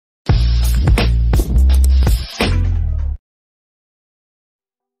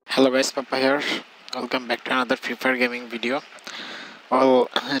Hello guys, Pappa here. Welcome back to another FF Gaming video. Well,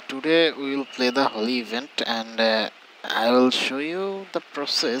 today we will play the Holi event and I will show you the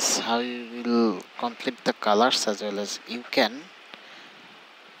process how you will complete the colors as well as you can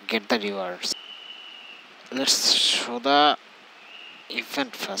get the rewards. Let's show the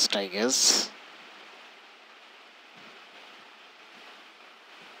event first, I guess.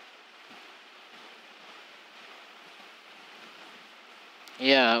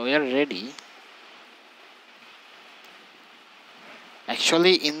 Yeah, we are ready.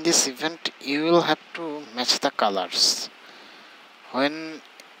 Actually, in this event, you will have to match the colors. When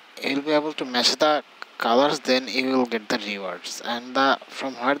you will be able to match the colors, then you will get the rewards. And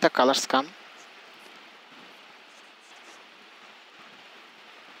from where the colors come?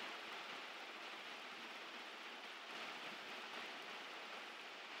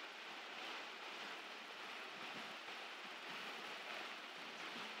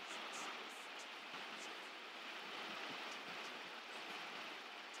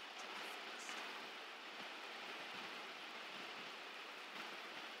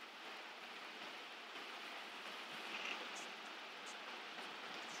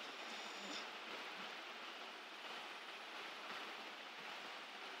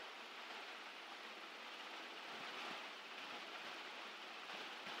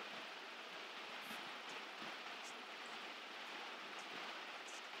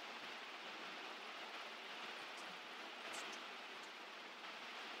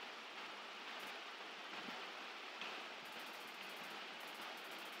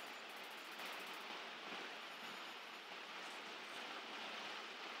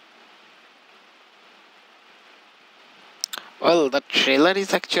 Well, the trailer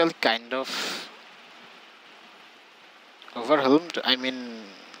is actually kind of overwhelmed. I mean,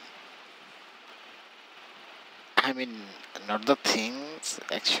 not the things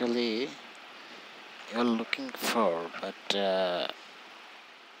actually you're looking for, but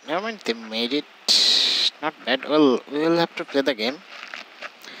never mind. They made it not bad. Well, we will have to play the game,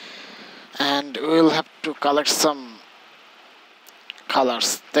 and we will have to collect some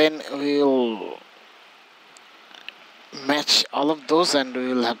colors. Then we will match all of those, and we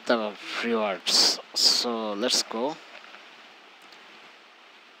will have the rewards. So let's go.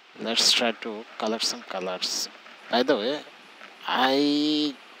 Let's try to collect some colors. By the way,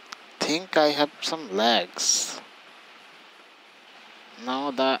 I think I have some lags.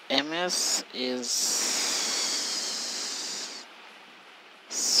 Now the MS is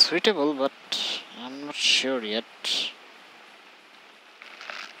suitable, but I'm not sure yet.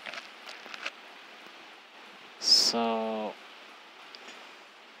 So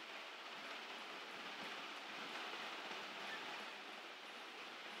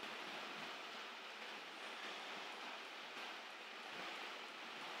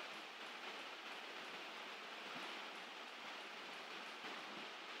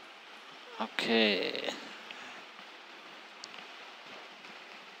okay.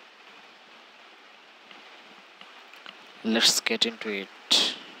 Let's get into it.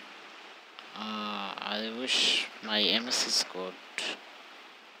 I wish my MS is good.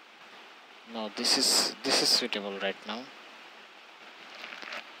 No, this is suitable right now.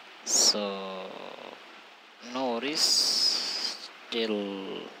 So no worries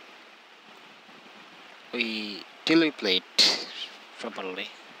till we play it properly.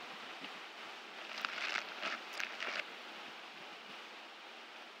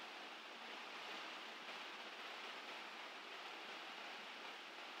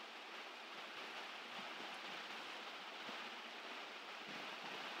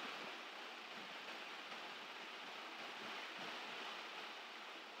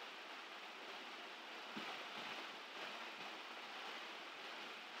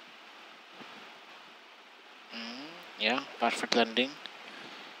 Yeah, perfect landing.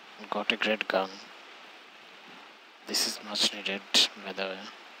 Got a great gun. This is much needed, by the way.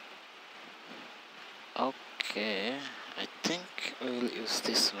 Okay, I think we will use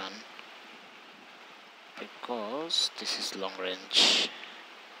this one because this is long range.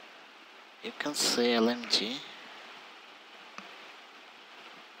 You can say LMG.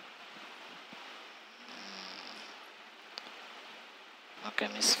 Okay,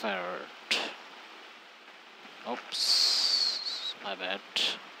 misfired. Oops, my bad.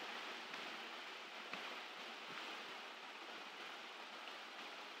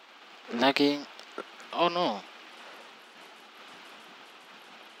 Lagging. Oh no.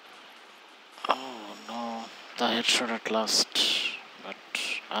 Oh no. The headshot at last. But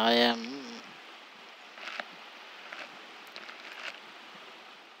I am.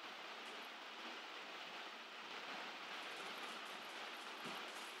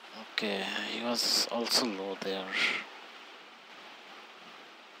 Okay, he was also low there.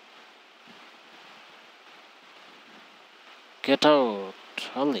 Get out,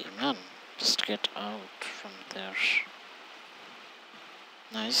 Holly, man. Just get out from there.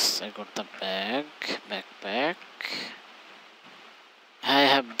 Nice, I got the backpack. I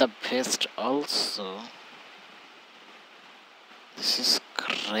have the vest also. This is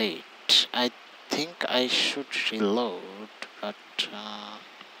great. I think I should reload, but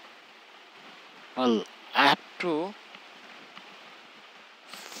well, I have to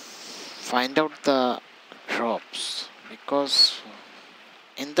find out the drops, because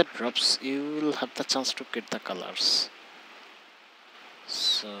in the drops you will have the chance to get the colors.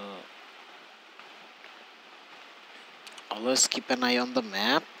 So always keep an eye on the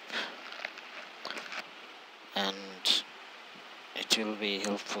map, and it will be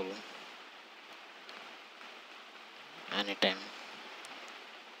helpful anytime.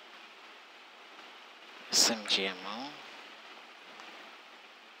 SMG ammo.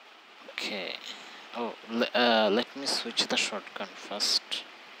 Okay. Oh, let me switch the shotgun first.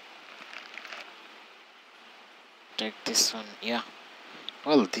 Take this one. Yeah.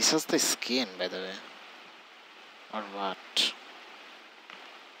 Well, this is the skin, by the way. Or what?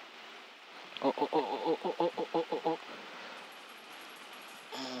 Oh.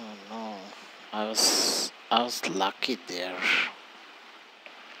 Oh no. I was lucky there.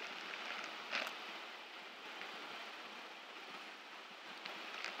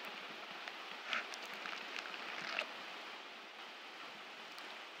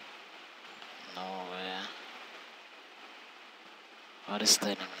 No way. What is the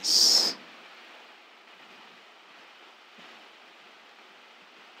enemies?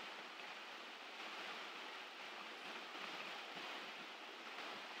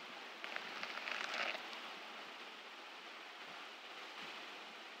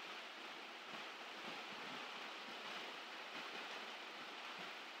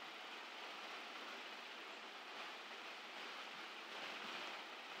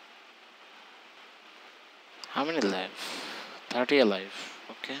 How many alive? 30 alive.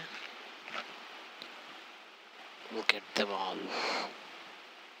 Okay. We'll get them all.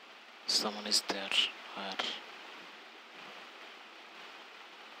 Someone is there. Where?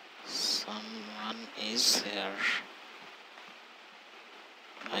 Someone is here.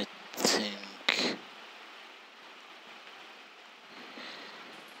 I think.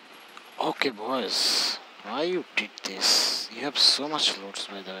 Okay, boys. Why you did this? You have so much loot,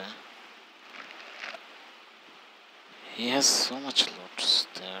 by the way. He has so much loot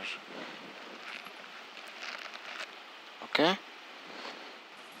there. Okay.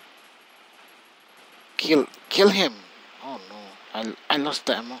 Kill him. Oh no. I lost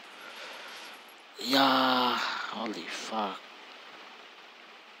the ammo. Yeah. Holy fuck.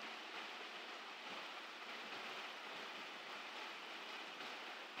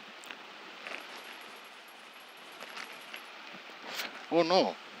 Oh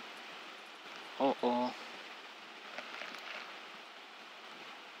no. Oh.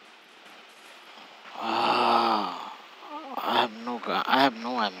 Ah. I have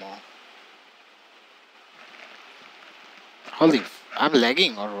no ammo. Holy, I'm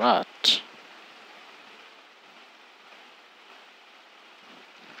lagging or what?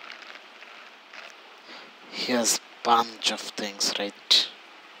 He has bunch of things, right?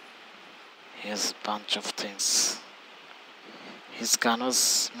 He has bunch of things. His gun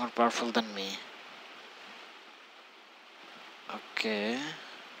was more powerful than me. Okay.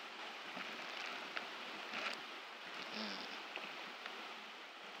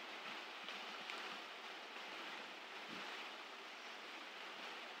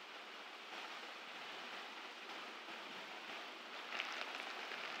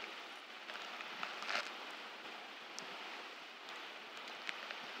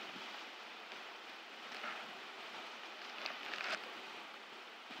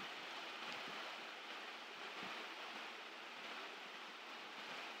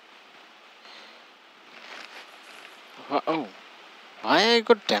 Oh, why I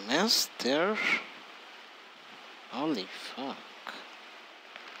got damaged there? Holy fuck.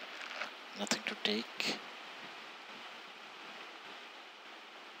 Nothing to take.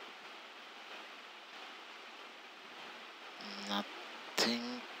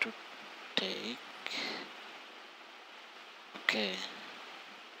 Nothing to take. Okay.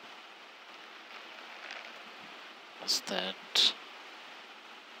 What's that?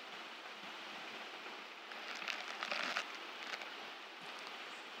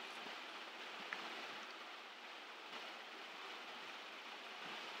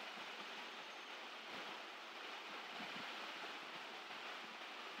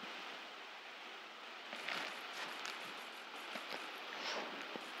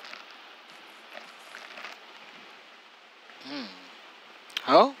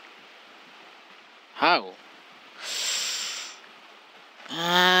 How? How?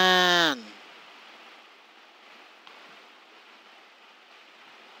 Man.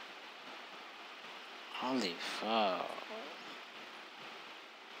 Holy fuck.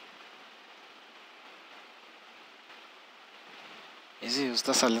 Is he use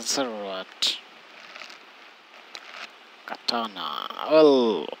the silencer or what? Katana.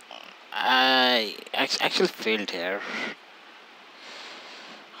 Well, I actually failed here.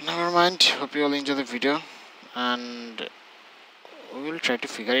 Never mind. Hope you all enjoy the video, and we will try to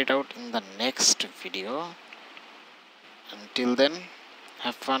figure it out in the next video. Until then,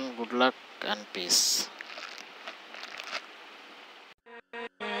 have fun, good luck, and peace.